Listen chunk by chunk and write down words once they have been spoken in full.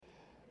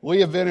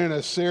We have been in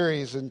a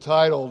series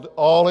entitled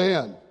All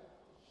In.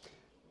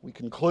 We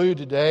conclude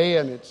today,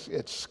 and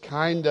it's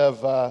kind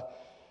of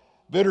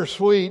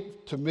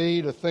bittersweet to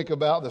me to think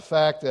about the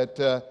fact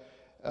that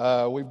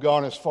we've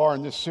gone as far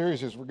in this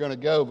series as we're going to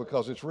go,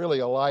 because it's really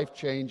a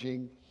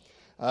life-changing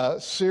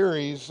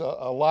series,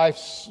 a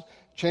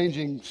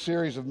life-changing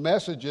series of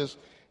messages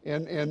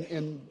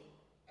in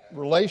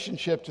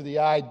relationship to the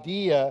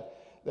idea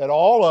that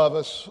all of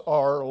us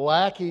are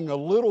lacking a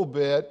little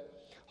bit,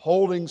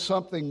 holding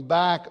something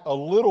back a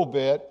little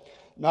bit,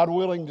 not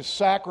willing to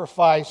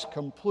sacrifice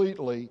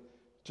completely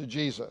to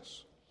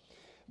Jesus.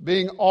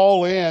 Being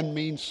all in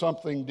means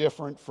something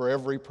different for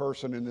every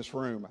person in this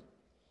room.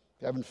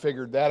 Haven't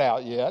figured that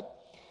out yet.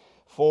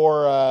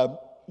 For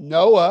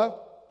Noah,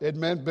 it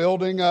meant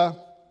building a...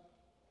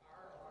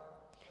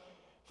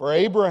 For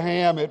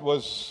Abraham, it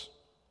was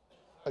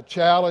a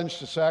challenge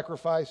to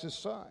sacrifice his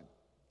son.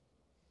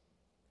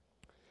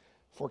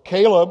 For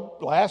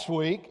Caleb, last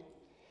week,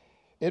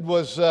 it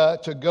was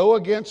to go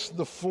against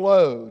the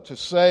flow, to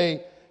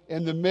say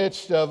in the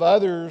midst of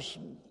others,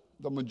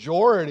 the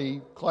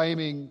majority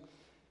claiming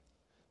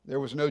there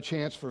was no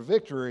chance for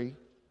victory,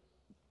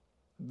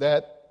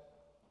 that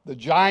the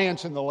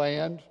giants in the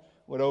land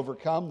would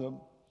overcome them.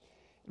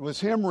 It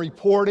was him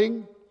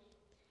reporting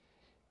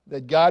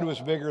that God was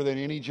bigger than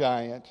any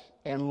giant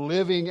and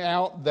living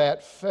out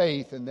that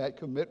faith and that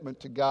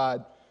commitment to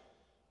God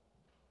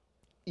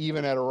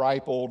even at a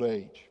ripe old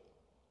age.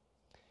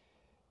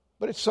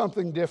 But it's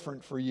something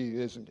different for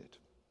you, isn't it?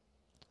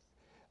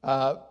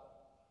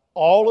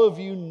 All of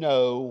you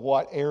know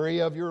what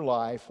area of your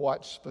life,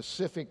 what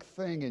specific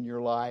thing in your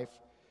life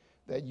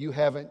that you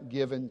haven't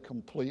given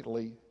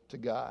completely to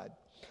God.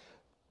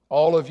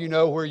 All of you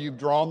know where you've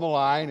drawn the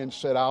line and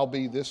said, I'll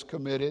be this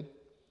committed,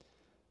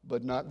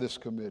 but not this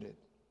committed.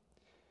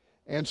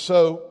 And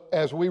so,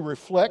 as we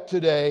reflect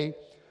today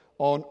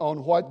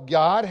on what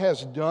God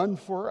has done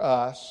for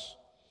us,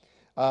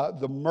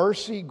 the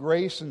mercy,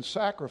 grace, and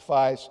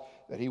sacrifice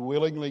that He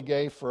willingly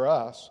gave for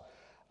us,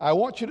 I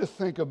want you to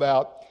think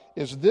about,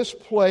 is this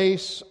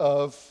place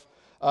of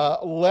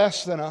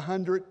less than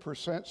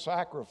 100%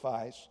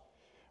 sacrifice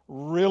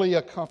really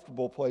a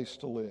comfortable place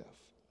to live?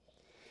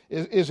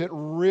 Is it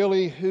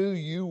really who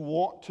you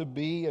want to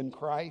be in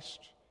Christ?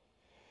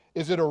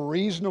 Is it a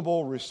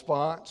reasonable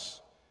response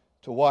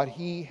to what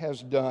He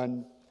has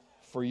done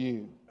for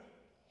you?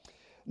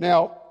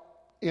 Now,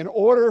 in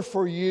order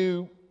for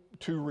you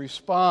to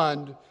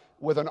respond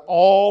with an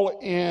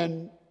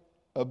all-in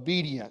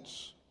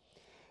obedience,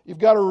 you've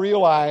got to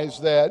realize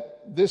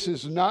that this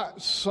is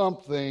not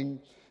something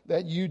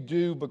that you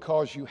do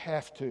because you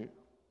have to.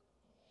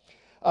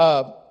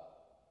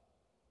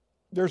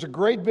 There's a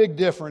great big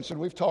difference, and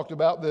we've talked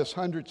about this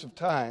hundreds of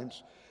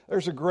times.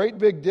 There's a great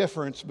big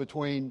difference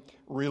between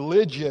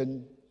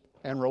religion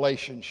and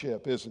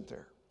relationship, isn't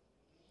there?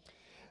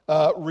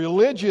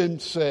 Religion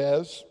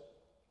says,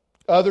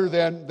 other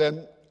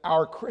than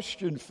our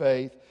Christian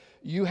faith,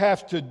 you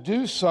have to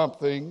do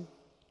something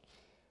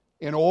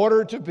in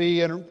order to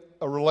be in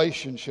a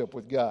relationship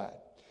with God.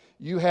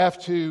 You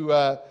have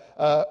to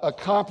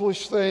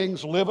accomplish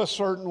things, live a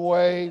certain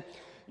way.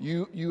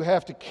 You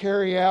have to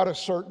carry out a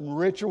certain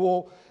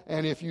ritual.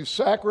 And if you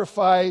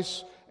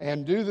sacrifice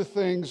and do the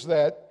things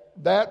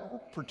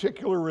that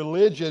particular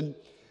religion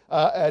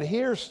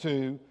adheres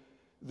to,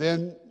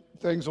 then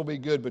things will be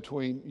good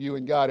between you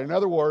and God. In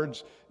other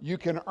words, you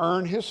can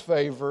earn His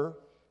favor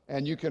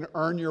and you can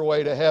earn your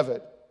way to heaven.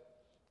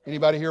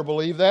 Anybody here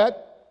believe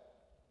that?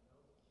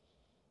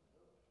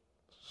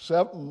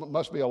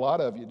 Must be a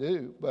lot of you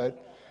do,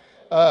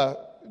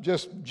 but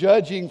just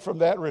judging from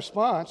that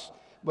response,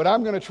 but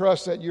I'm going to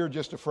trust that you're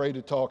just afraid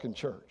to talk in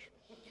church.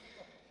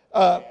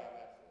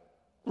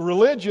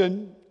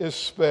 Religion is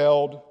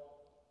spelled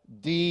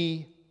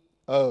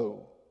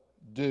D-O,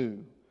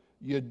 do.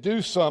 You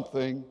do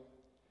something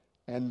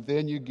and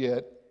then you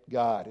get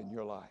God in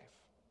your life.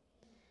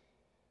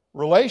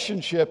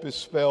 Relationship is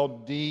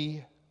spelled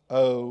D-O-N-E,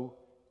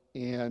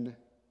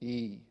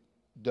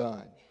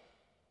 done.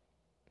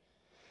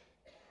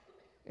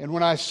 And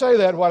when I say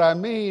that, what I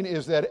mean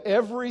is that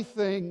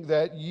everything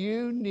that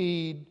you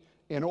need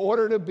in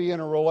order to be in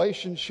a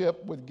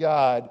relationship with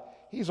God,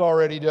 He's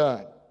already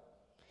done.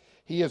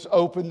 He has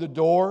opened the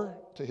door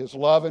to His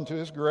love and to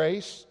His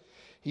grace.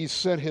 He's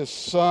sent His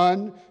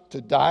Son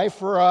to die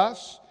for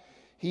us.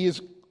 He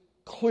has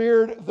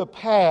cleared the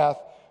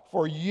path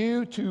for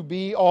you to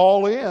be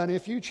all in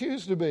if you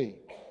choose to be.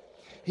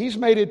 He's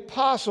made it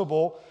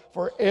possible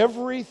for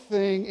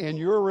everything in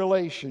your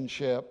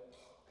relationship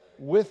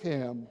with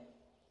Him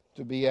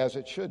to be as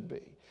it should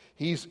be.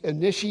 He's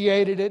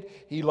initiated it.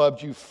 He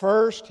loved you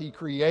first. He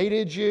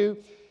created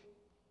you.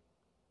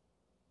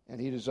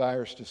 And He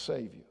desires to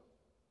save you.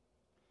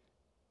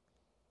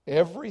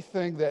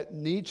 Everything that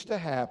needs to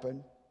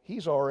happen,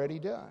 He's already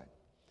done.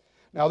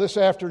 Now, this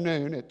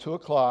afternoon at 2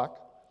 o'clock,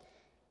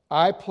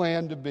 I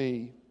plan to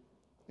be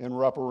in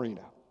Rupp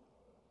Arena.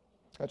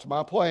 That's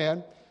my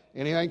plan.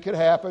 Anything could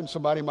happen.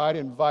 Somebody might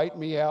invite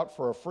me out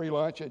for a free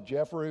lunch at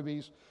Jeff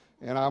Ruby's,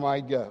 and I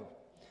might go.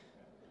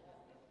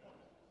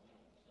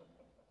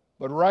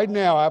 But right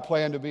now, I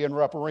plan to be in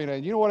Rupp Arena.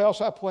 And you know what else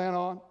I plan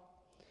on?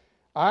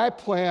 I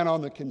plan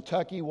on the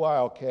Kentucky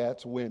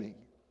Wildcats winning.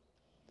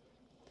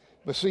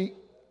 But see,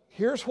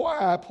 here's why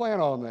I plan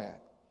on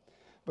that.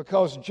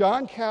 Because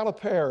John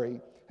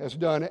Calipari has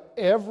done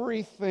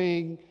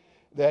everything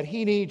that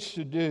he needs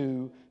to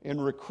do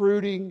in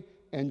recruiting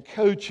and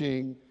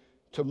coaching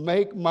to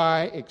make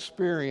my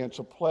experience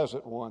a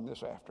pleasant one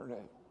this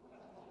afternoon.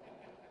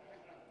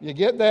 You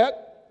get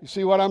that? You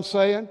see what I'm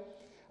saying?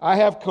 I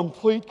have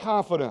complete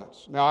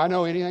confidence. Now, I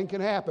know anything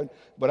can happen,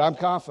 but I'm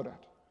confident.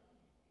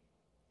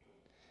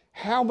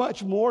 How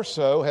much more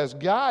so has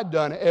God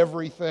done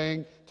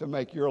everything to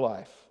make your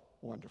life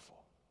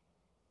wonderful?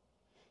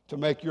 To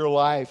make your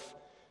life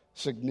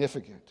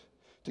significant?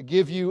 To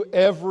give you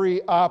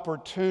every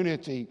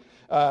opportunity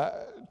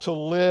to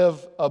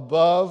live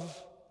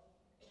above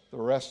the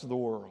rest of the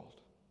world?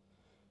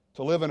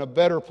 To live in a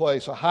better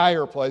place, a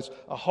higher place,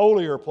 a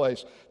holier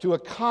place, to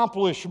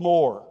accomplish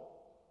more,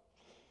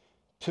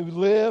 to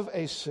live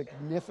a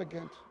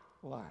significant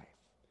life,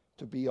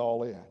 to be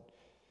all in.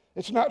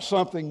 It's not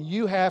something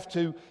you have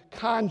to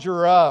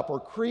conjure up or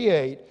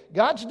create.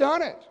 God's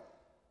done it.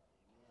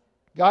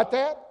 Got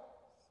that?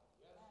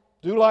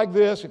 Do like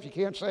this if you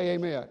can't say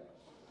amen.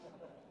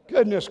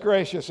 Goodness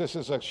gracious, this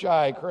is a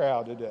shy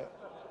crowd today.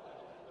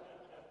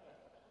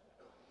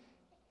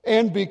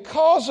 And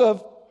because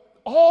of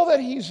all that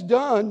He's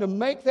done to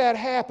make that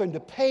happen, to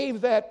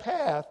pave that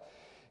path,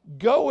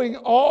 going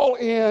all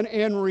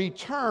in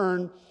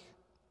return,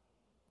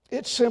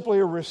 it's simply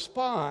a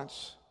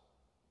response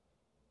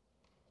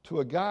to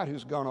a God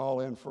who's gone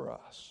all in for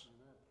us.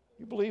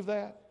 You believe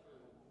that?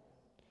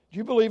 Do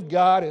you believe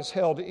God has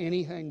held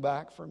anything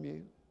back from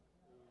you?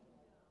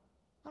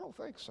 I don't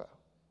think so.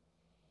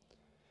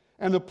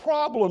 And the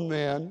problem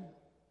then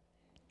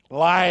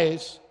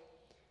lies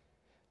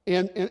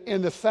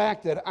in the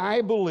fact that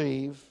I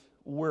believe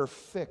we're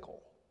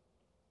fickle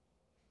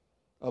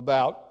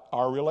about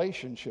our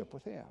relationship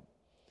with Him.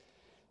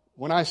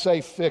 When I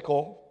say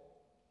fickle,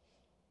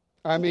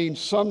 I mean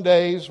some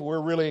days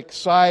we're really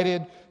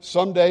excited,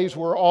 some days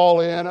we're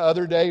all in,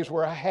 other days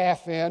we're a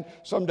half in,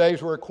 some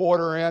days we're a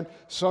quarter in,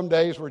 some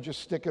days we're just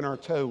sticking our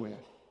toe in.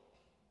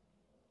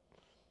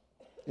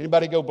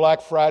 Anybody go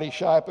Black Friday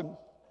shopping?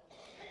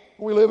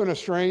 We live in a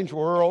strange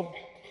world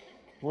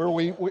where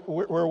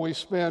we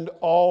spend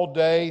all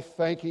day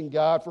thanking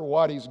God for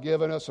what He's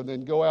given us and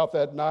then go out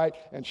that night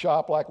and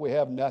shop like we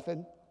have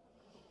nothing.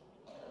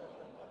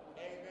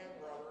 Amen,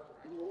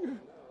 brother.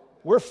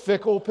 We're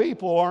fickle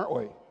people, aren't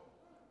we?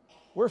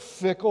 We're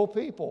fickle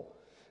people.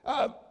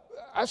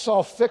 I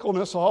saw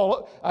fickleness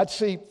I'd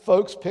see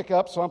folks pick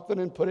up something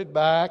and put it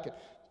back,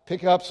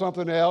 pick up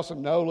something else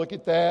and no, look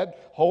at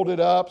that, hold it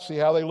up, see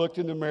how they looked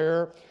in the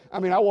mirror. I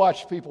mean, I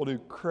watched people do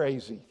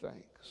crazy things.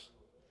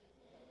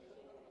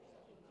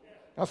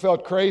 I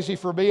felt crazy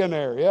for being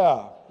there.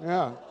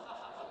 Yeah,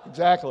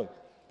 exactly.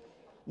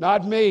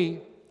 Not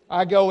me.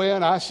 I go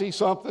in, I see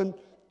something,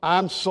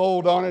 I'm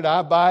sold on it,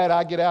 I buy it,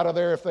 I get out of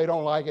there. If they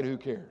don't like it, who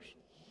cares?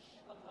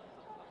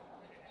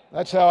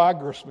 That's how I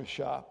Christmas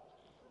shop.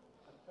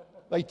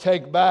 They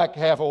take back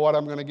half of what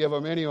I'm going to give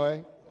them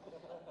anyway.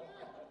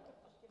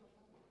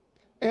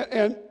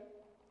 And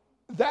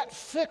that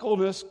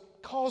fickleness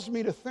caused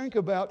me to think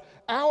about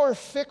our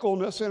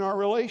fickleness in our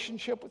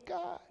relationship with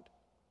God.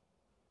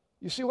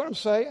 You see what I'm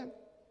saying?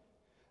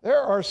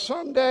 There are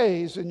some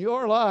days in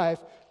your life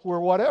where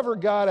whatever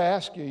God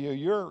asks you,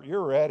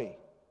 you're ready.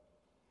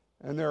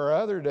 And there are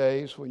other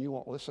days when you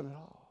won't listen at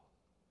all.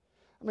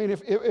 I mean,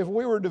 if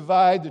we were to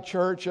divide the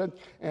church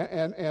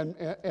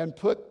and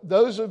put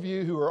those of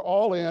you who are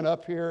all in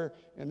up here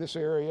in this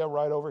area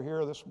right over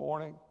here this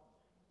morning,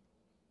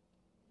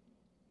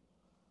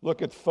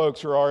 look at the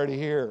folks who are already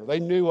here. They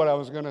knew what I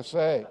was going to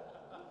say.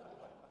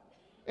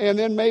 And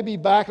then maybe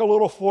back a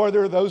little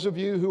further, those of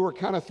you who are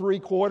kind of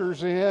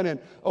 3/4 in, and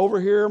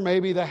over here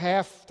maybe the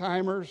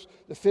half-timers,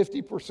 the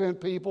 50%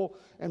 people,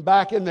 and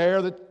back in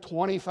there the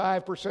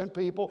 25%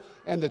 people,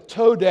 and the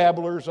toe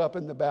dabblers up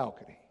in the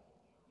balcony.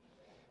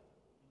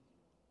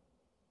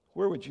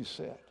 Where would you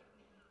sit?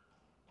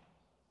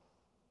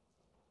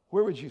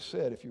 Where would you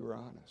sit if you were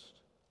honest?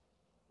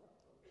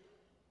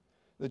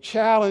 The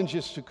challenge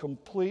is to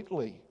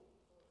completely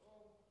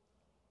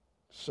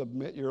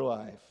submit your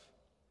life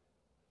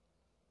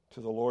to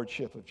the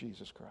Lordship of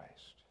Jesus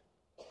Christ.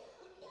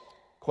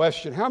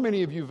 Question, how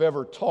many of you have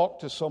ever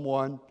talked to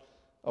someone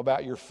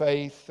about your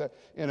faith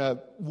in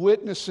a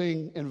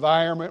witnessing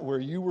environment where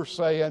you were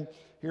saying,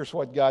 here's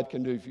what God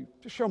can do for you?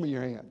 Just show me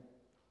your hand.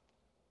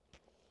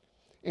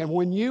 And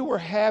when you were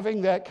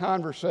having that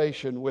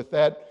conversation with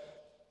that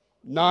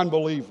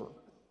non-believer,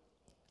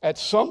 at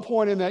some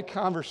point in that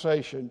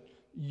conversation,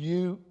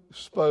 you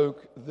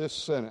spoke this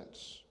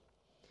sentence: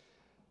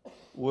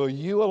 will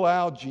you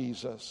allow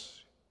Jesus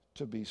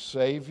to be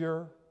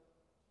Savior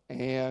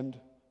and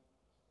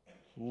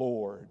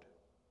Lord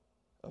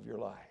of your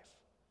life?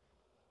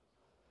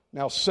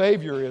 Now,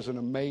 Savior is an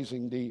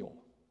amazing deal.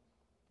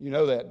 You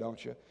know that,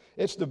 don't you?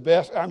 It's the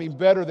best,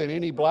 better than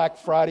any Black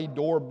Friday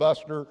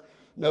doorbuster,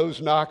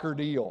 nose knocker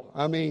deal.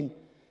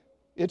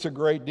 it's a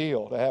great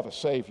deal to have a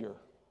Savior.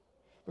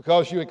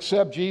 Because you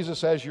accept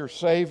Jesus as your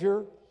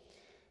Savior,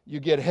 you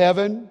get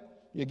heaven,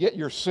 you get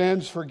your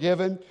sins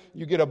forgiven,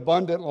 you get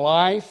abundant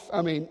life.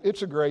 I mean,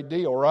 it's a great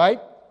deal, right?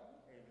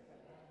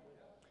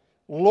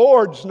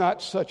 Lord's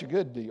not such a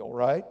good deal,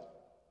 right?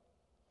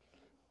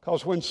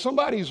 Because when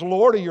somebody's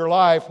Lord of your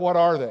life, what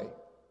are they?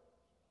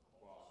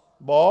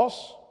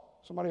 Boss?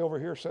 Somebody over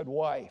here said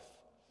wife.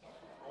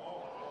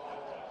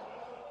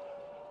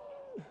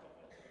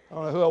 I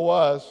don't know who it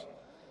was.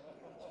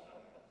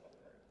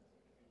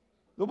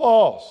 The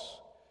boss.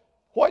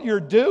 What you're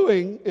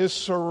doing is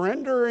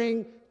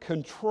surrendering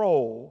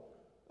control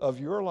of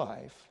your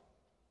life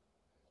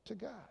to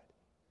God.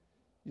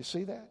 You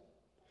see that?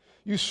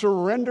 You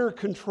surrender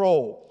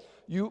control.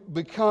 You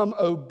become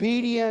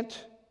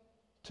obedient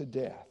to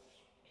death.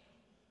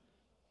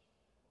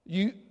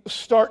 You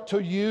start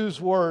to use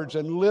words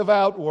and live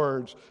out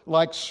words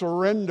like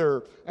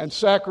surrender and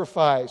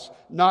sacrifice.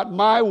 Not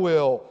my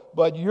will,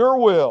 but your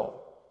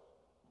will.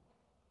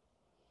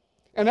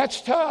 And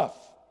that's tough.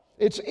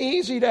 It's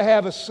easy to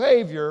have a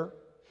Savior.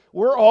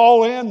 We're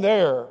all in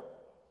there.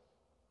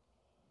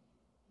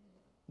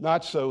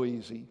 Not so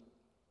easy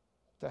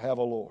to have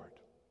a Lord.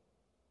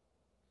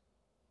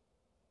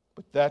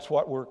 But that's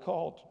what we're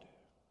called to do.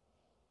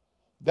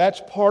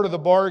 That's part of the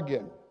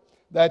bargain.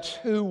 That's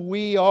who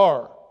we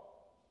are.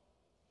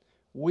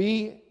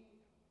 We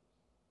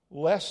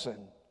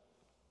lessen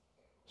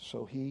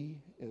so He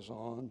is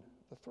on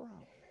the throne.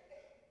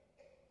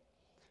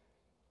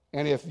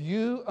 And if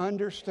you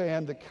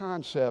understand the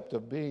concept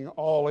of being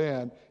all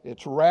in,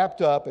 it's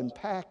wrapped up and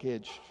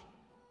packaged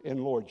in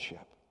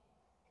lordship.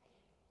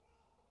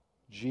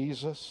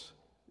 Jesus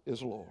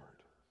is Lord.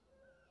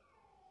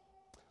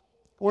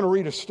 I want to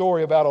read a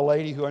story about a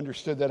lady who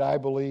understood that, I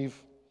believe,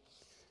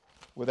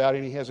 without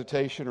any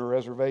hesitation or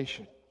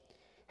reservation.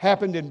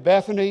 Happened in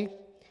Bethany.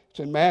 It's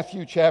in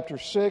Matthew chapter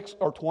 6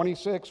 or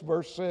 26,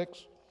 verse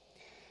 6.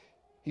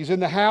 He's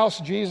in the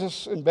house,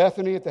 Jesus in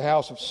Bethany, at the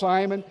house of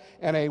Simon,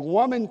 and a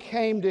woman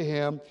came to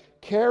him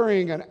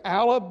carrying an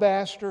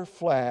alabaster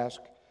flask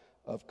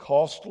of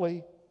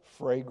costly,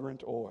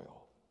 fragrant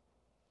oil.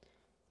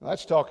 Now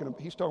he's talking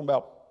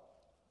about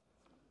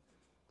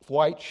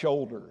white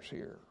shoulders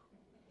here,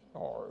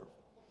 or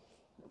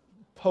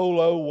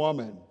polo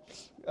woman,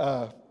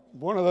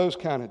 one of those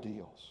kind of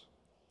deals.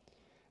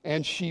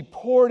 And she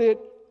poured it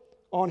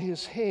on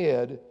his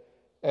head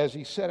as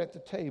he sat at the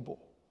table.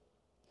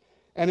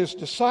 And his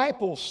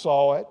disciples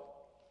saw it.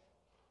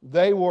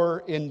 They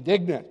were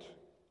indignant.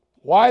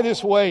 Why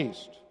this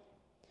waste?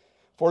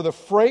 For the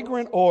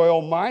fragrant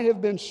oil might have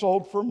been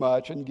sold for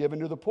much and given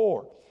to the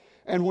poor.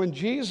 And when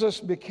Jesus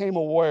became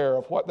aware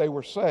of what they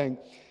were saying,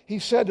 he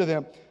said to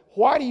them,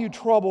 why do you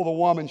trouble the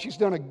woman? She's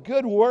done a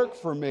good work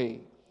for me.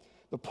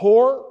 The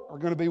poor are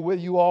going to be with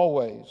you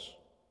always.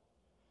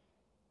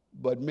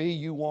 But me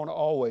you won't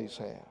always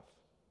have.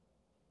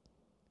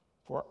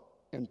 For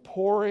in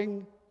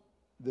pouring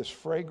this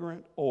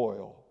fragrant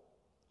oil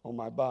on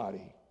my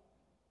body,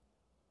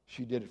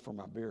 she did it for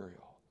my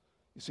burial.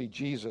 You see,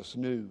 Jesus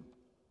knew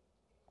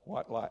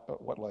what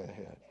lay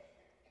ahead.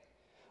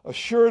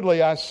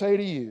 Assuredly, I say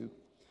to you,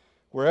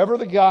 wherever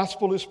the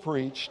gospel is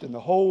preached in the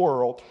whole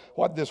world,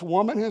 what this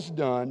woman has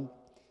done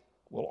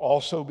will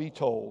also be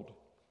told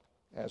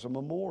as a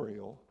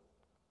memorial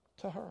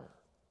to her.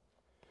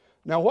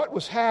 Now, what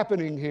was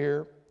happening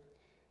here,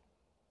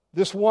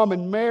 this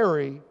woman,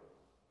 Mary,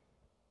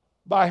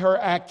 by her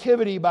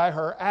activity, by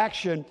her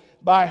action,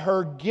 by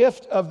her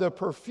gift of the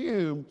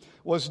perfume,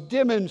 was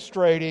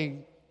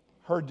demonstrating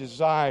her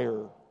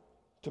desire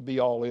to be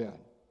all in.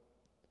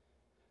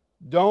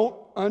 Don't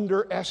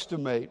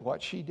underestimate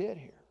what she did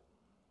here.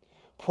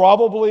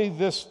 Probably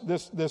this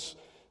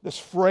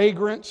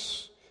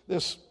fragrance,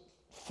 this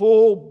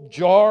full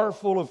jar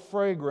full of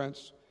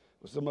fragrance,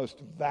 was the most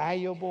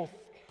valuable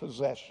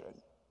possession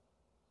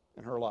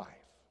in her life.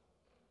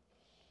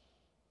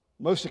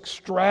 Most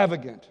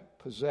extravagant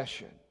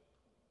possession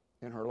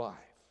in her life.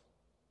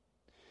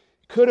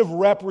 Could have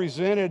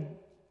represented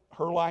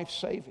her life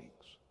savings.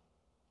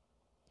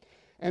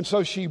 And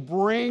so she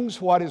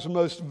brings what is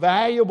most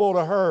valuable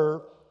to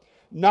her,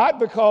 not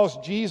because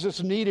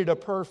Jesus needed a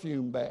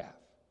perfume bath.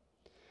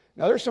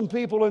 Now there's some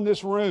people in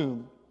this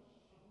room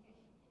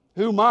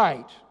who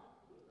might.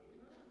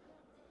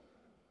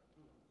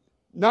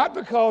 Not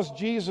because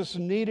Jesus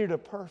needed a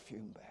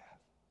perfume bath,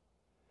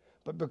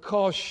 but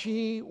because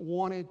she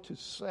wanted to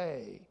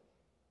say,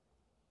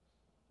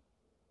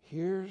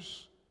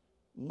 here's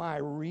my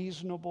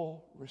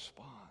reasonable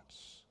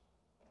response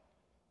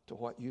to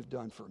what you've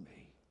done for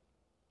me.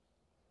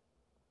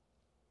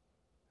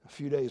 A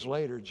few days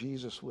later,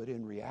 Jesus would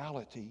in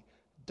reality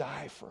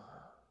die for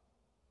her,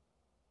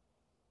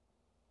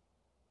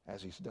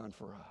 as He's done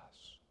for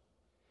us.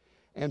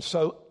 And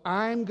so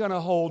I'm going to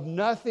hold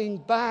nothing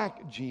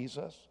back,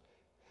 Jesus.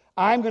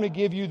 I'm going to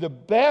give you the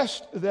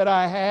best that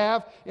I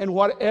have in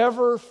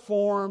whatever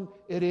form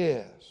it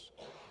is.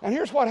 And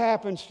here's what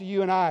happens to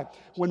you and I.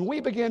 When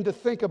we begin to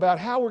think about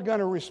how we're going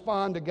to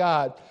respond to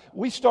God,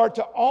 we start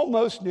to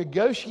almost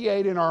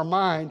negotiate in our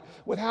mind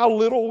with how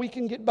little we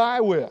can get by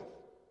with.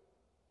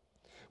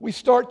 We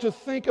start to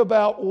think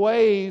about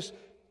ways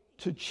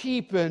to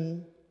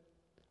cheapen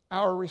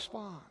our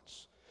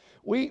response.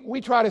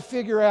 We try to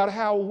figure out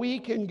how we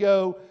can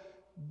go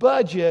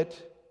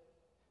budget,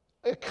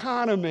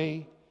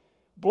 economy,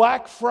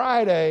 Black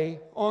Friday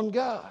on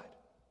God.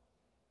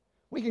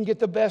 We can get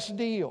the best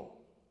deal.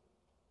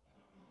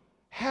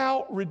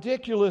 How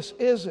ridiculous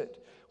is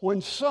it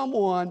when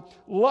someone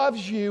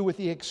loves you with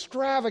the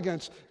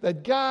extravagance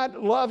that God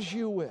loves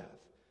you with,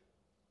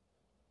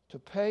 to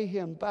pay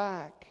him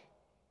back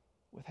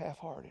with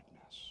half-heartedness?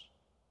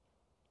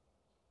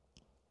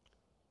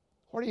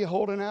 What are you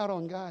holding out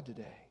on God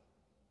today?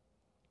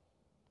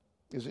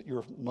 Is it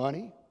your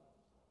money?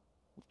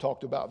 We've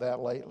talked about that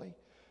lately.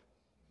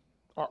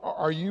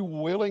 Are you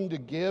willing to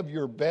give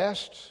your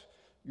best,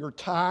 your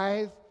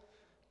tithe?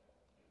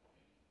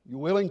 You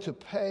willing to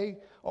pay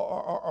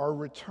or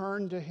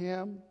return to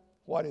him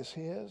what is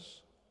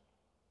his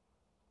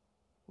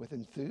with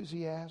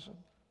enthusiasm,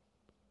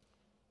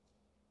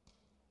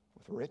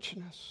 with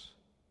richness?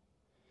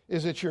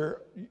 Is it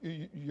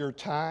your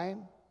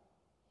time?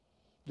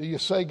 Do you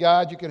say,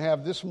 God, you can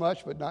have this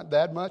much but not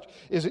that much?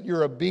 Is it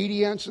your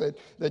obedience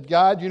that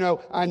God,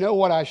 I know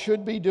what I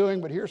should be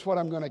doing, but here's what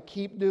I'm going to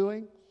keep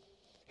doing?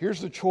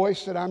 Here's the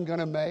choice that I'm going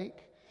to make.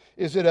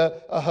 Is it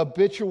a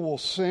habitual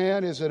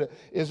sin? Is it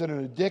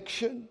an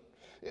addiction?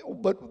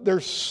 But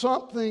there's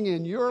something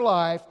in your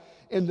life,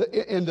 in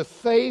the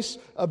face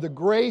of the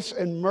grace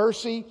and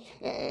mercy,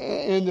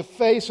 in the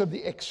face of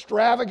the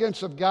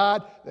extravagance of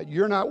God, that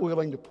you're not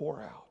willing to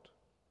pour out.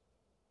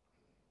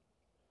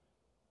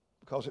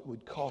 Because it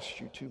would cost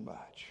you too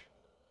much.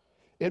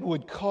 It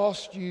would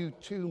cost you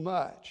too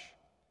much.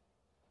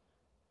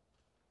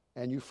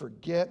 And you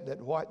forget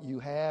that what you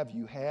have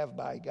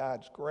by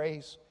God's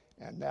grace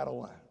and that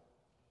alone.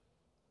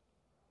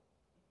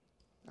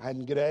 I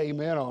didn't get an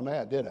amen on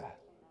that, did I?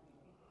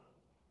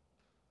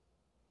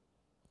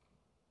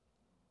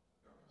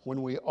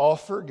 When we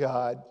offer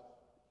God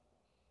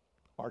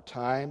our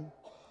time,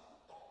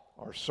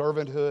 our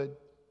servanthood,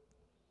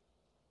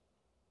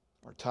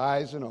 our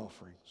tithes and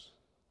offerings,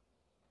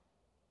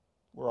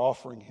 we're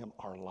offering him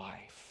our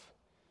life.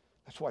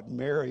 That's what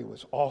Mary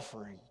was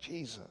offering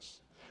Jesus.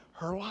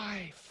 Her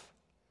life.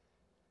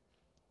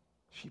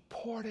 She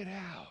poured it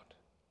out.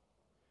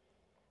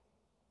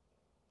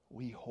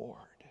 We hoard.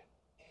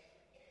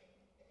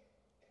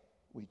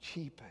 We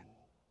cheapen.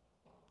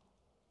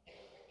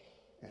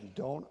 And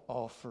don't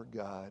offer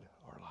God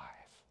our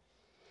life.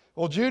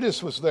 Well,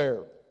 Judas was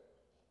there.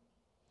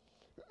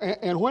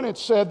 And when it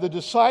said the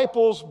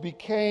disciples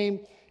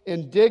became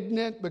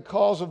indignant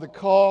because of the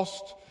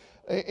cost,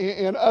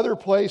 in other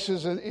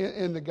places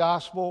in the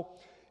gospel,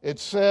 it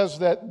says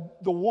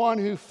that the one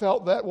who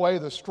felt that way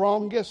the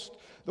strongest,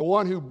 the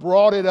one who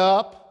brought it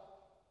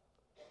up,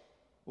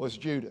 was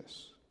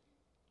Judas.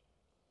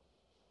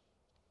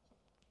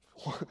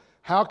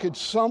 How could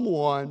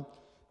someone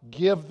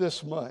give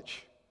this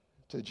much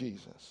to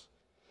Jesus?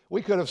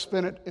 We could have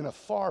spent it in a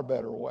far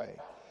better way.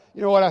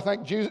 You know what I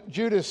think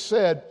Judas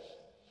said?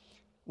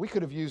 We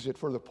could have used it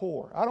for the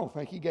poor. I don't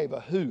think he gave a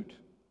hoot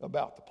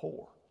about the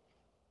poor.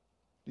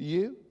 Do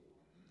you?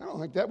 I don't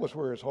think that was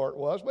where his heart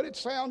was, but it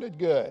sounded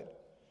good.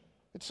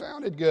 It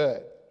sounded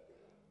good.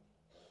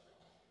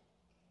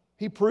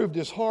 He proved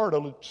his heart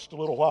just a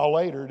little while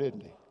later,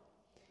 didn't he?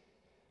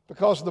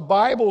 Because the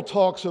Bible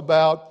talks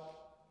about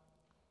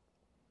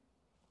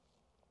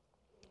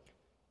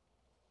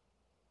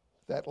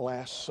that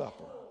Last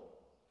Supper.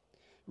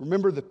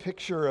 Remember the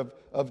picture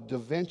of Da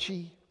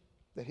Vinci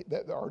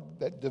that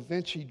Da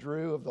Vinci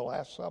drew of the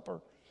Last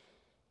Supper?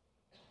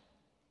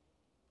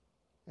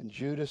 And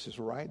Judas is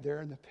right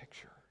there in the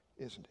picture,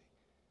 isn't he?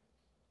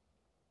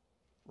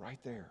 Right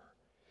there.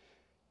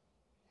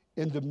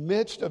 In the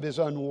midst of his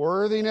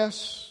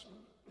unworthiness,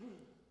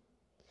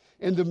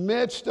 in the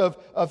midst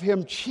of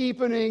him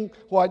cheapening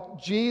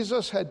what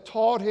Jesus had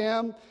taught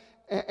him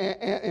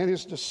and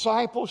his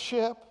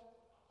discipleship,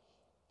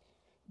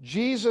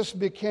 Jesus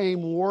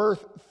became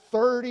worth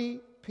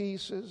 30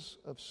 pieces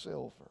of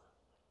silver.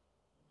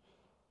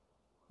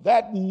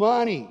 That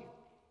money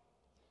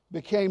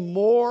became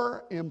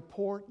more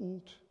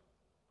important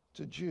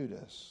to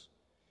Judas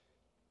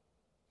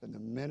than the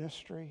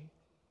ministry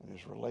and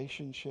his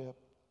relationship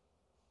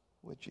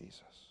with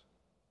Jesus.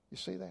 You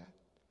see that?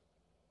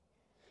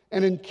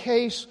 And in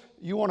case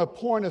you want to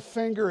point a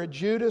finger at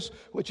Judas,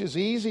 which is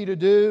easy to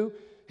do,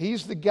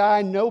 he's the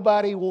guy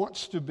nobody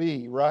wants to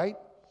be, right?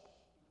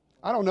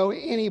 I don't know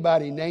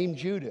anybody named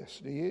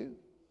Judas, do you?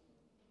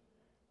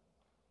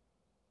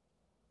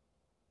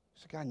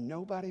 He's the guy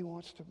nobody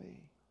wants to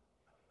be.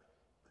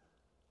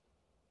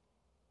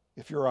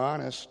 If you're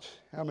honest,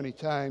 how many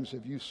times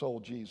have you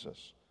sold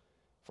Jesus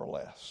for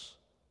less?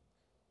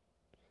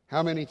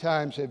 How many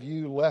times have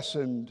you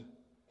lessened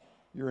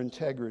your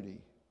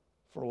integrity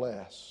for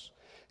less?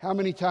 How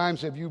many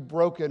times have you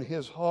broken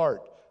his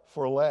heart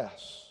for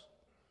less?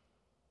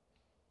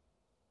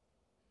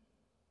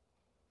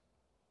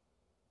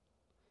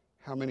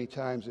 How many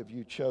times have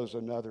you chose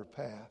another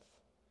path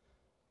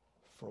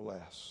for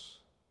less?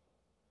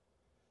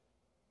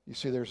 You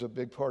see, there's a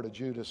big part of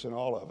Judas in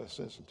all of us,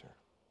 isn't there?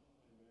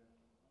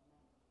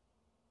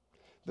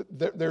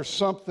 There's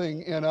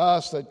something in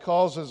us that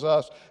causes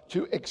us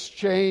to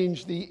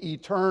exchange the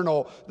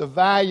eternal, the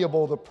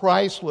valuable, the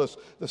priceless,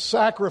 the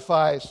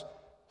sacrifice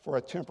for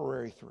a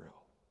temporary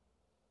thrill.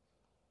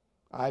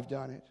 I've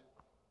done it,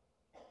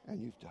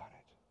 and you've done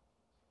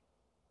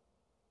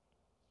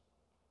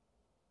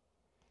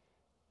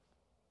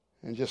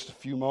it. In just a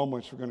few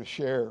moments, we're going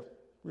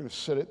to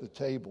sit at the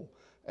table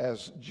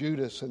as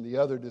Judas and the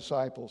other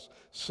disciples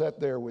sat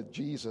there with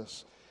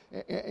Jesus.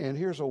 And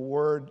here's a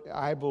word,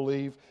 I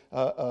believe,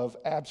 of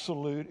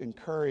absolute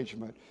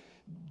encouragement.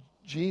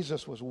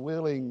 Jesus was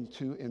willing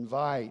to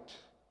invite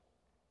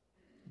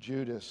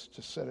Judas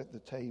to sit at the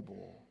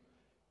table,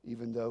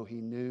 even though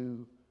he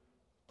knew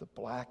the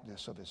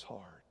blackness of his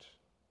heart.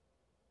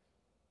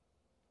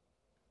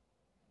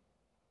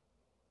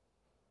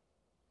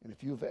 And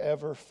if you've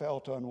ever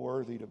felt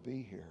unworthy to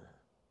be here,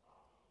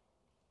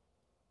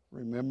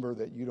 remember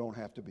that you don't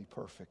have to be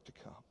perfect to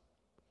come.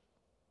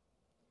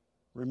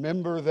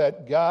 Remember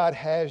that God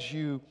has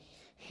you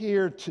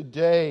here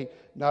today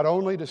not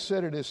only to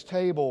sit at His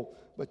table,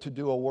 but to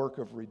do a work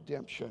of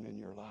redemption in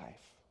your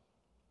life.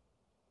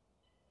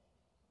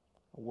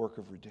 A work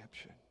of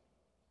redemption.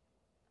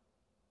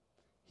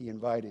 He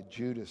invited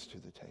Judas to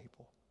the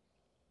table,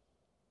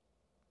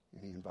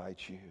 and He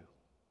invites you.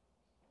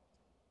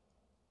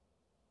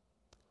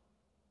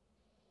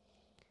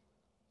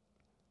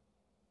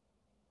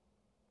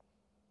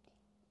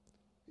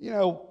 You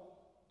know,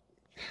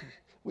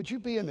 would you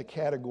be in the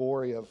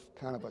category of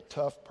kind of a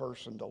tough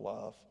person to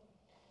love?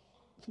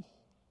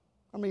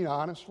 I mean,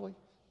 honestly.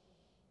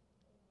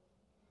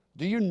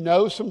 Do you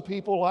know some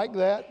people like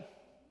that?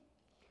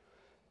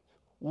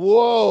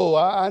 Whoa,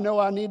 I know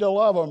I need to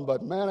love them,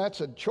 but man,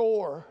 that's a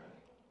chore.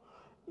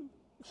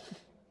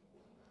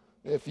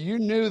 If you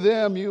knew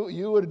them,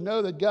 you would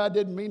know that God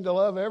didn't mean to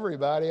love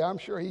everybody. I'm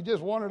sure He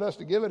just wanted us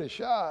to give it a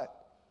shot.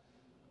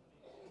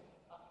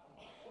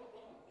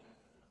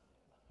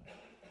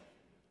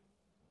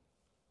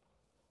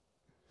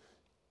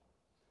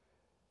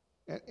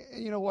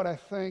 And you know what I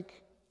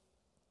think?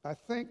 I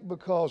think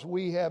because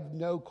we have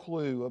no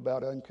clue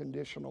about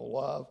unconditional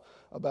love,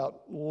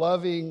 about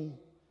loving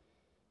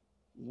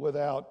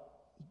without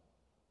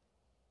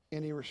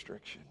any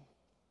restriction.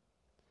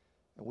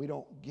 And we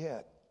don't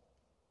get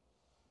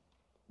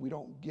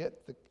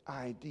the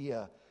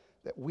idea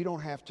that we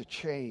don't have to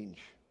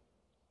change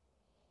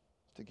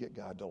to get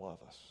God to love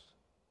us.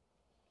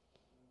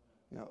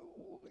 You know,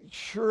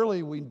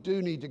 surely we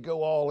do need to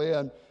go all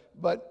in,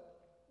 but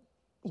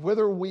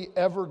whether we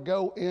ever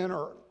go in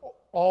or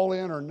all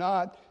in or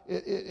not,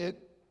 it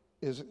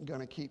isn't going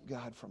to keep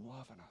God from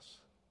loving us.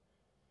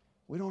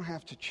 We don't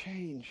have to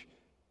change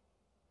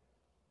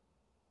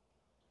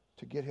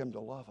to get Him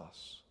to love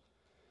us.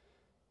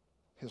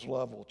 His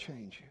love will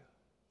change you.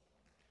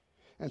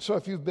 And so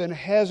if you've been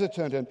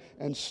hesitant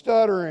and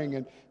stuttering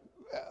and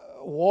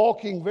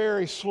walking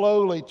very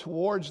slowly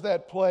towards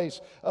that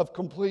place of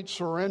complete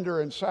surrender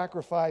and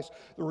sacrifice,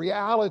 the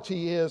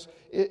reality is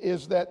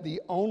that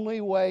the only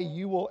way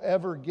you will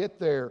ever get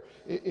there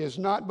is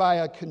not by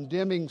a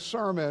condemning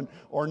sermon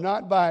or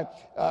not by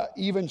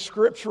even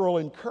scriptural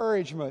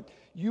encouragement.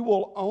 You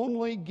will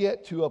only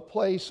get to a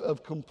place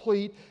of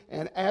complete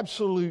and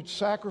absolute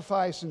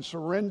sacrifice and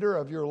surrender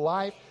of your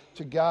life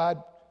to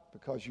God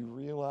because you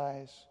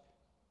realize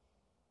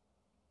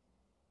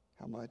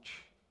how much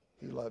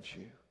He loves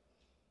you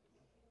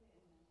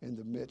in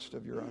the midst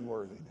of your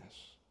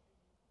unworthiness.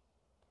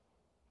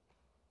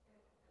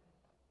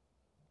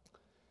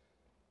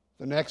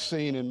 The next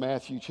scene in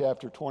Matthew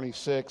chapter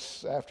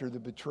 26, after the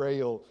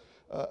betrayal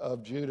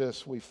of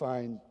Judas, we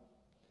find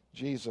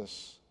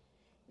Jesus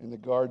in the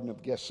Garden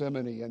of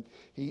Gethsemane, and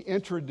He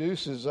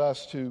introduces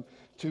us to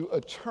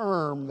a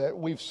term that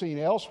we've seen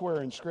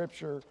elsewhere in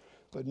Scripture,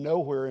 but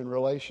nowhere in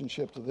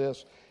relationship to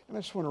this. And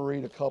I just want to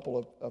read a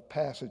couple of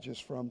passages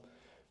from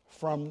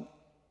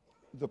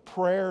the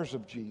prayers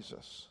of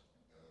Jesus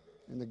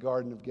in the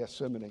Garden of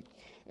Gethsemane.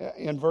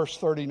 In verse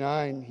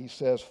 39, He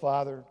says,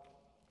 Father,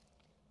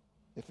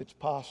 if it's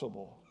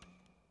possible,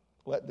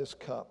 let this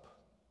cup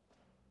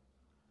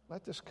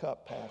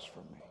pass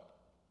from me.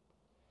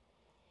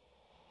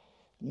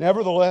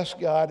 Nevertheless,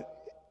 God,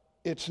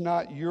 it's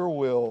not your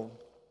will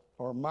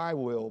or my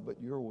will,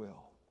 but your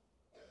will.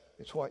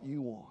 It's what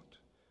you want.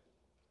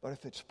 But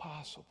if it's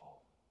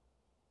possible,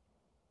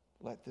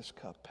 let this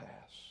cup pass.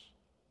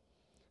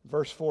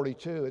 Verse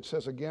 42, it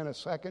says again a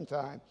second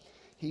time,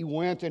 He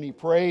went and He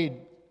prayed,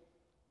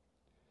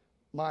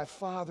 my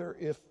Father,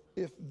 if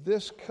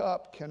this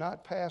cup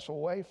cannot pass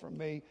away from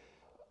me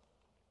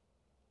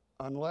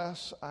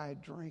unless I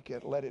drink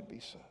it, let it be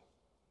so.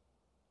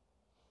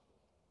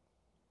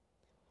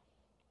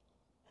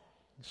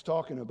 He's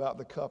talking about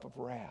the cup of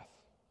wrath.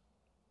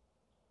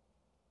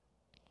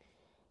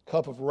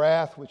 Cup of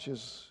wrath which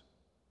is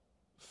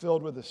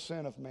filled with the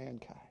sin of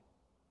mankind.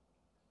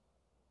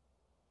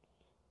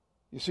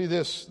 You see,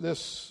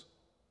 this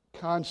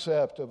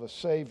concept of a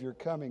Savior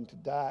coming to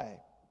die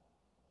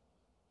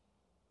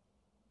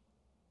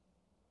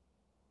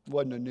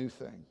wasn't a new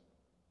thing.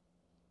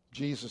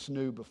 Jesus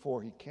knew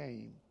before he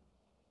came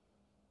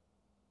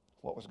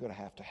what was going to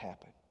have to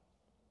happen.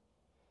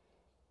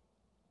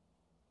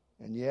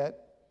 And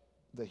yet,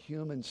 the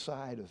human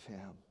side of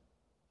him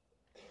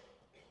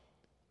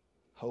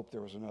hoped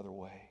there was another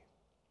way.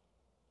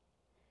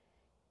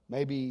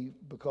 Maybe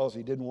because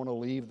he didn't want to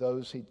leave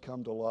those he'd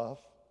come to love.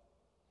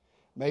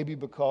 Maybe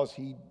because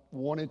he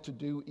wanted to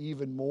do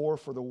even more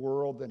for the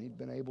world than he'd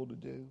been able to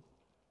do.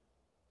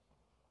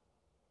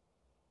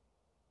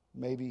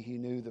 Maybe he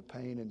knew the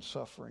pain and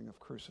suffering of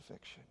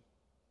crucifixion.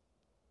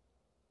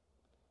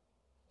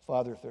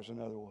 Father, if there's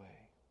another way.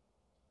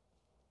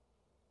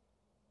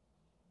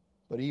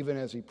 But even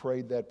as he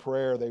prayed that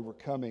prayer, they were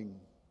coming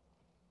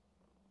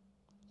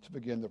to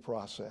begin the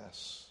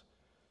process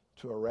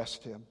to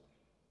arrest him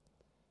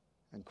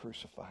and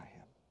crucify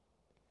him.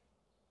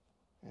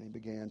 And he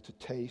began to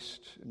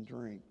taste and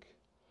drink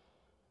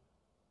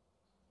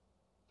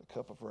the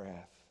cup of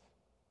wrath.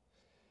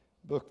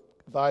 Book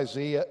of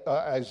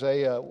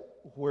Isaiah,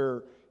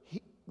 where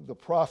the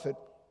prophet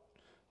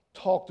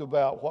talked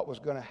about what was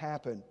going to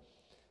happen,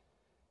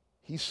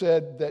 he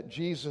said that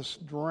Jesus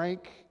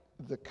drank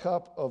the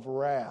cup of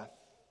wrath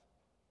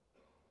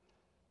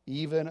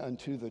even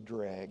unto the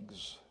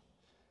dregs.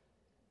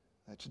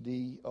 That's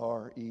D-R-E-G-S,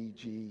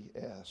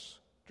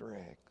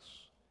 dregs.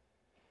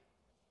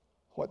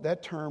 What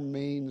that term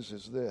means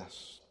is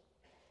this.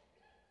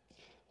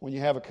 When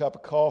you have a cup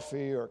of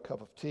coffee or a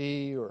cup of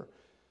tea or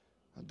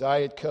a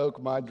Diet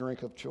Coke, my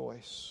drink of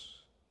choice,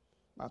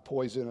 my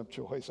poison of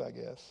choice, I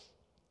guess.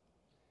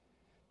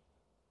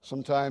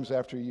 Sometimes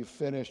after you've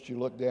finished, you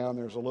look down,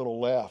 there's a little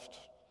left,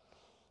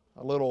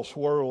 a little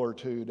swirl or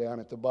two down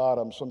at the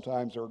bottom.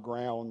 Sometimes there are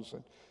grounds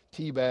and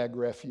tea bag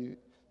refuse.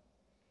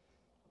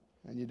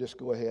 And you just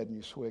go ahead and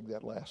you swig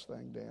that last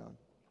thing down.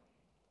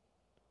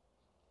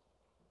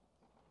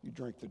 You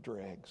drink the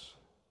dregs,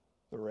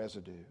 the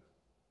residue.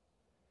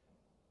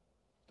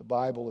 The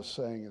Bible is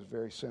saying is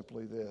very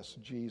simply this: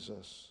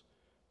 Jesus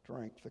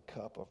drank the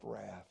cup of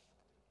wrath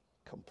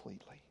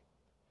completely.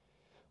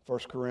 1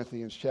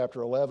 Corinthians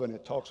chapter 11,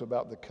 it talks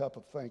about the cup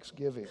of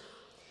thanksgiving.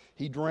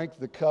 He drank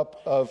the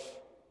cup of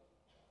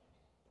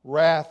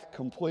wrath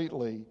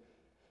completely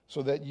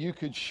so that you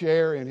could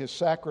share in his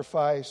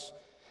sacrifice,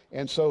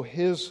 and so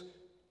his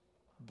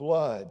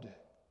blood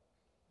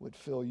would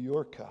fill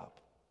your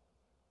cup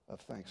of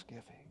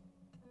thanksgiving.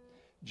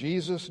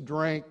 Jesus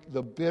drank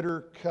the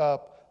bitter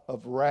cup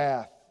of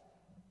wrath,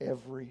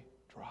 every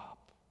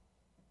drop,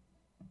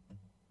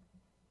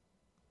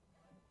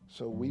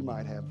 so we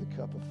might have the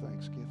cup of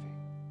thanksgiving.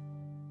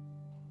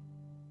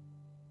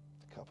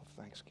 The cup of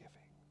thanksgiving.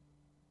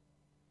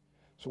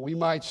 So we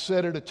might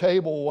sit at a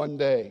table one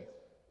day,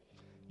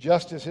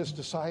 just as his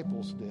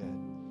disciples did,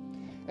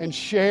 and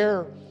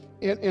share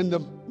in the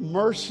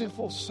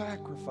merciful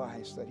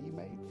sacrifice that he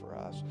made for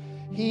us.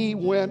 He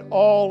went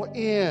all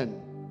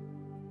in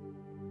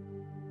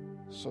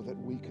so that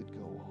we could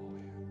go all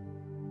in.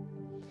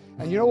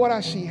 And you know what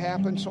I see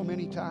happen so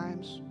many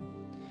times?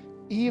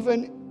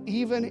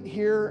 Even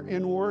here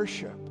in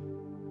worship,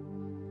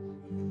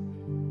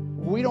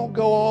 we don't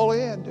go all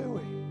in, do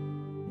we?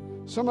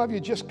 Some of you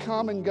just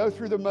come and go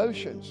through the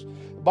motions.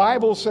 The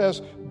Bible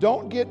says,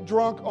 don't get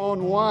drunk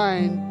on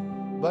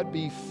wine, but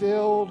be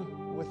filled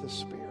with the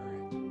Spirit.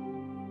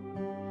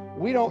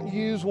 We don't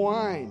use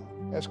wine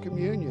as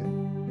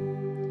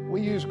communion.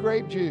 We use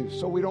grape juice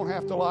so we don't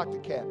have to lock the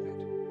cabinet.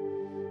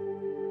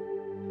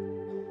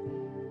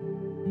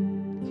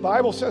 The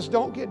Bible says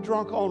don't get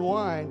drunk on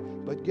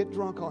wine, but get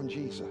drunk on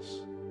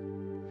Jesus.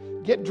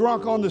 Get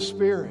drunk on the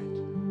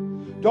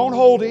Spirit. Don't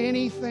hold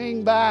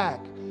anything back.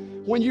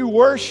 When you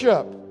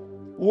worship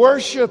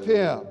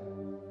Him.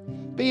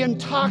 Be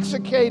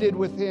intoxicated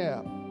with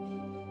Him.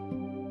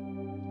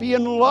 Be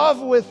in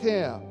love with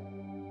Him.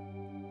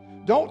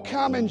 Don't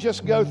come and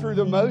just go through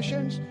the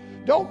motions.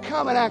 Don't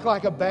come and act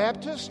like a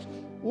Baptist.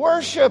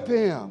 Worship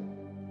Him.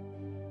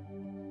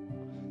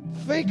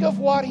 Think of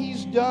what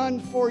He's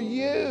done for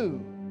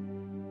you.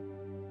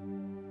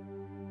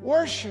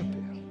 Worship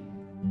Him.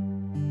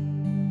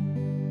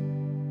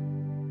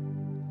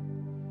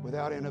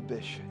 Without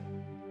inhibition.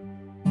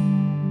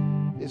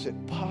 Is it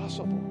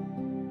possible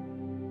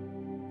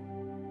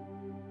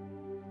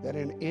that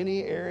in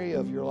any area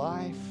of your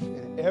life,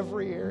 in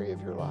every area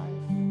of your life,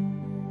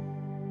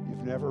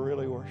 you've never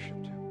really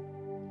worshiped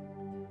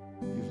Him?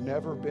 You've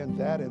never been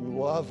that in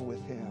love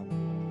with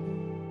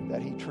Him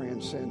that He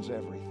transcends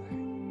everything.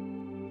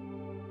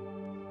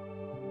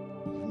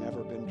 You've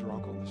never been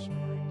drunk on the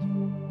Spirit.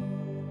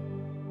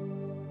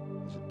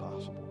 Is it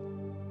possible?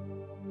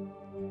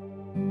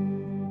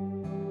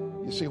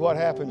 You see, what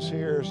happens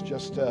here is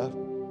just a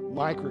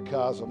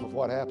microcosm of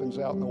what happens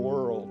out in the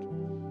world.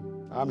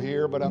 I'm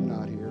here, but I'm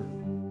not here.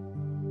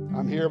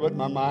 I'm here, but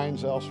my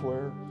mind's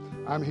elsewhere.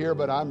 I'm here,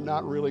 but I'm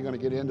not really going to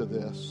get into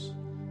this.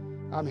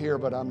 I'm here,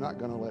 but I'm not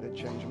going to let it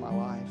change my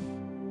life.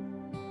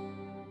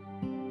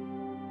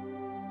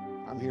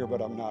 I'm here,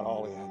 but I'm not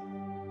all in.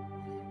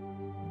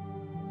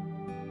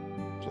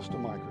 just a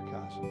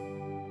microcosm.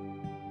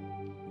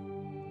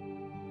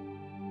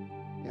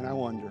 And I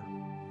wonder,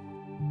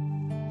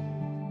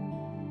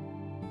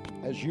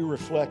 as you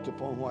reflect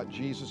upon what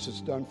Jesus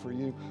has done for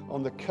you,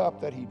 on the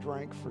cup that he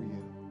drank for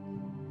you,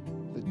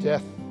 the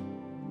death,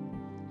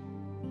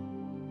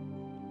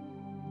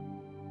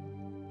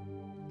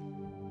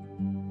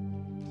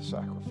 the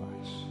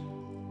sacrifice,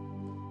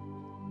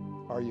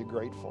 are you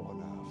grateful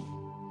enough?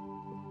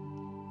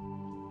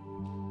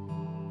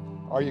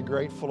 Are you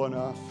grateful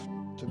enough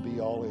to be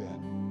all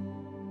in?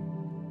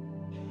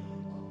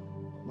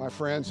 My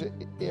friends,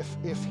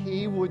 if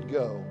he would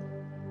go,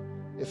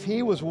 if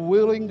he was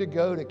willing to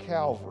go to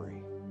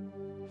Calvary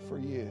for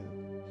you,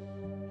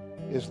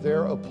 is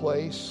there a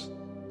place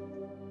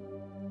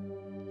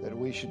that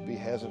we should be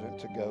hesitant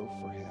to go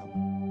for him?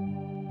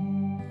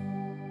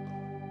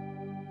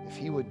 If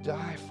he would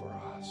die for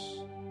us,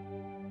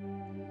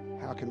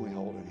 how can we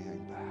hold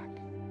anything back?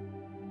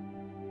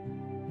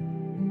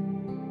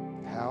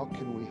 How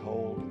can we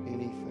hold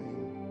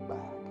anything back?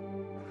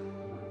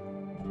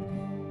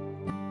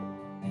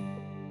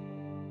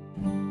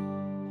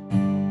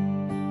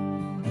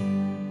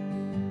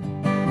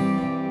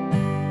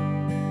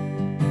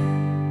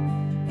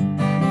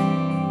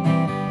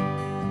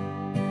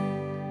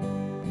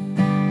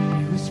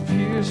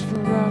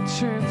 For our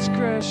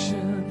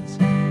transgressions,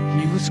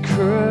 he was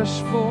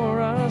crushed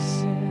for our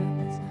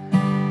sins.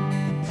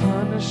 The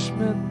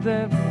punishment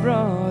that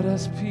brought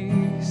us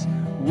peace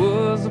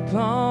was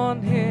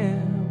upon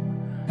him.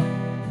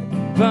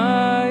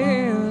 By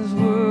his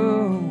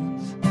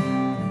wounds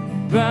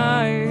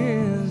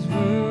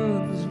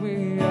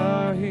we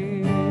are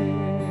healed.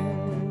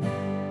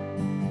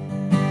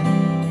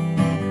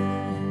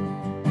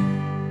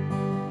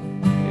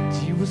 And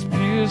he was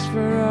pierced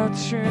for our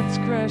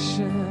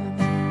transgressions,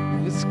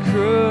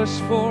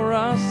 crushed for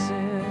our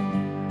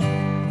sin.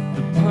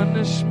 The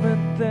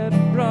punishment that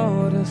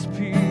brought us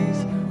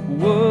peace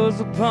was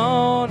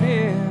upon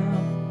him.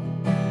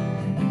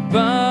 And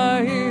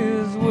by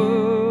his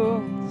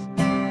wounds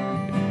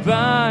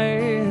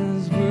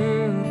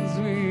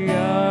we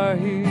are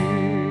healed.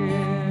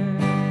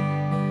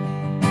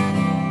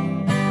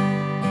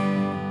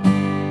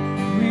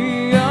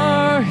 We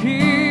are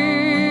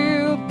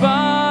healed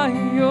by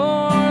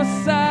your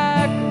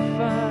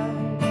sacrifice.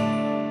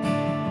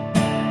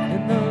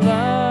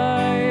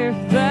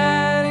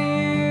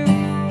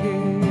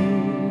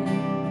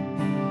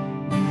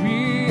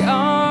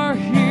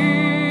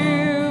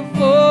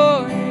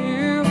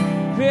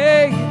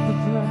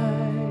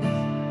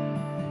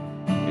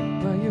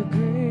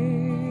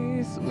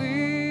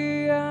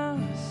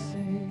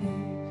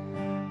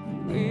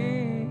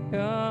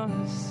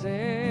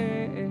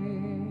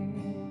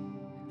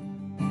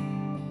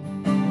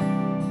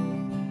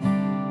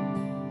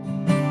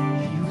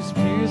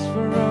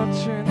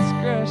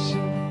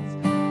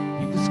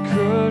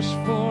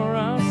 For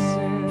our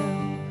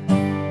sin,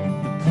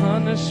 the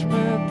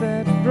punishment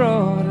that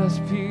brought us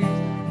peace,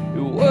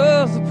 it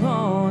was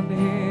upon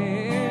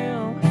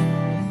him.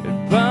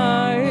 And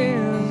by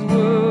his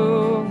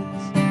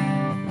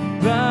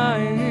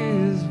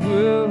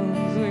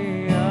wounds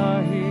we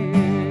are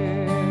healed.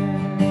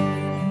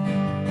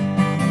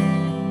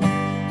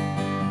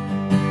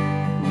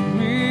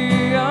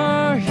 We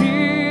are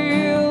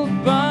healed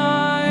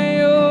by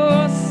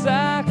your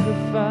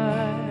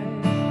sacrifice.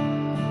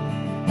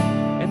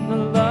 The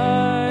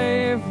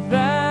life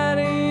that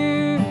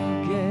you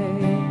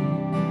gave,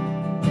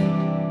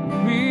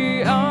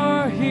 we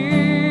are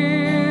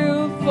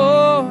healed,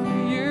 for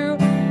you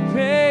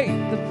paid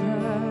the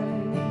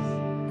price.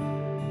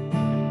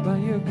 By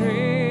your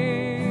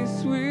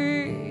grace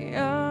we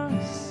are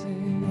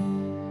saved.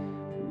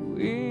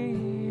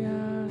 We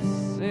are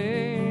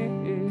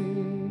saved.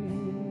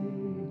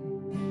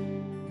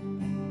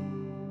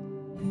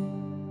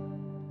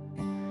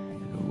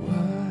 And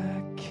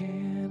what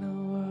can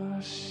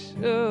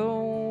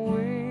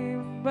away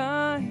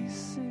my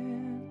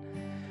sin?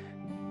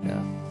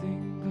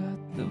 Nothing but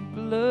the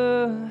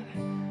blood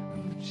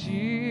of Jesus.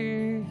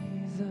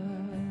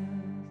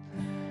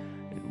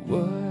 And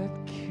what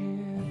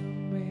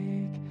can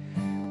make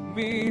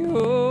me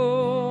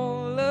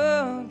whole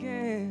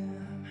again?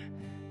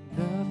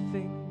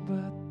 Nothing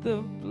but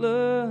the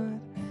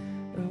blood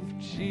of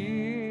Jesus.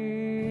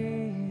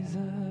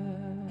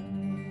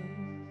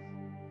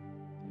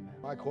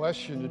 My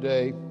question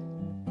today,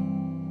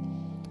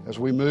 as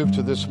we move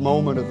to this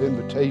moment of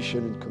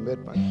invitation and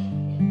commitment,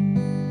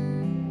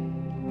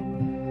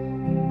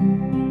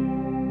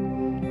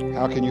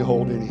 how can you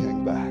hold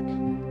anything back?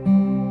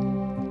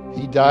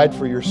 He died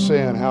for your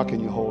sin. How can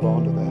you hold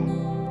on to that?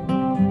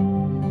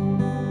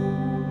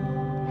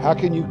 How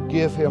can you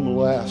give him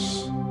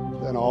less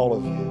than all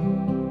of you?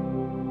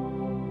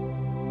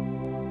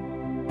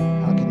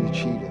 How can you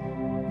cheat him?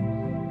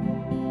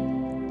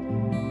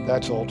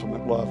 That's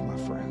ultimate love, my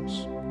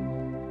friends.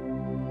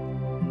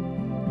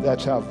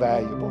 That's how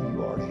valuable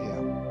you are to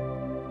him.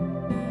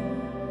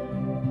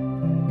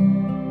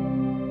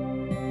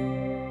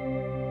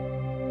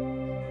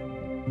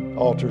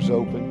 Altar's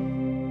open.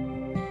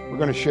 We're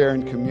going to share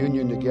in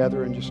communion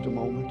together in just a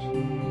moment.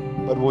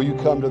 But will you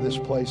come to this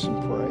place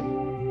and pray?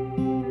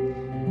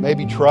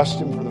 Maybe trust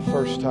Him for the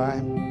first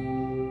time.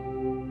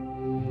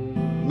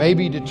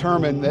 Maybe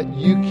determine that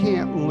you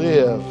can't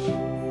live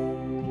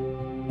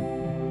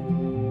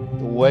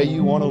the way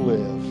you want to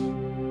live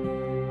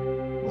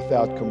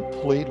without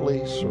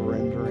completely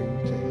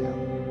surrendering to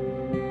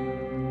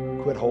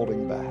Him. Quit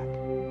holding back.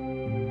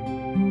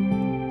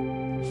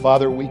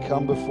 Father, we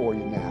come before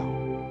you now.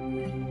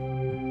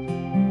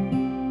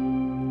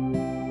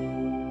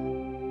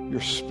 Your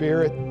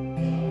Spirit,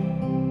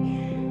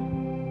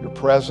 your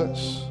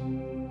presence,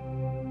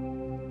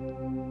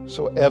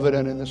 so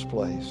evident in this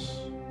place.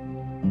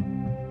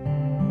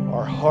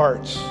 Our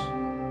hearts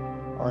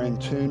are in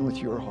tune with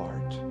your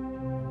heart.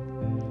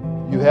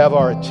 You have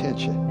our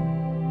attention.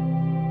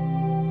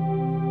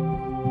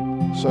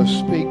 So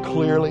speak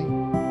clearly.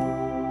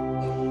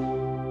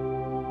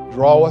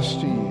 Draw us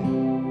to you.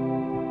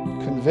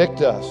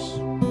 Convict us.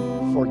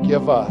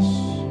 Forgive us.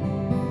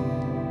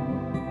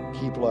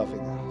 Keep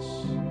loving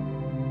us.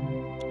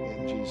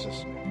 In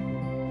Jesus'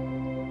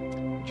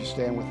 name. Would you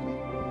stand with me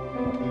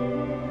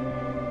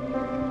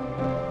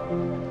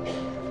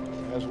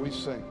as we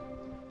sing?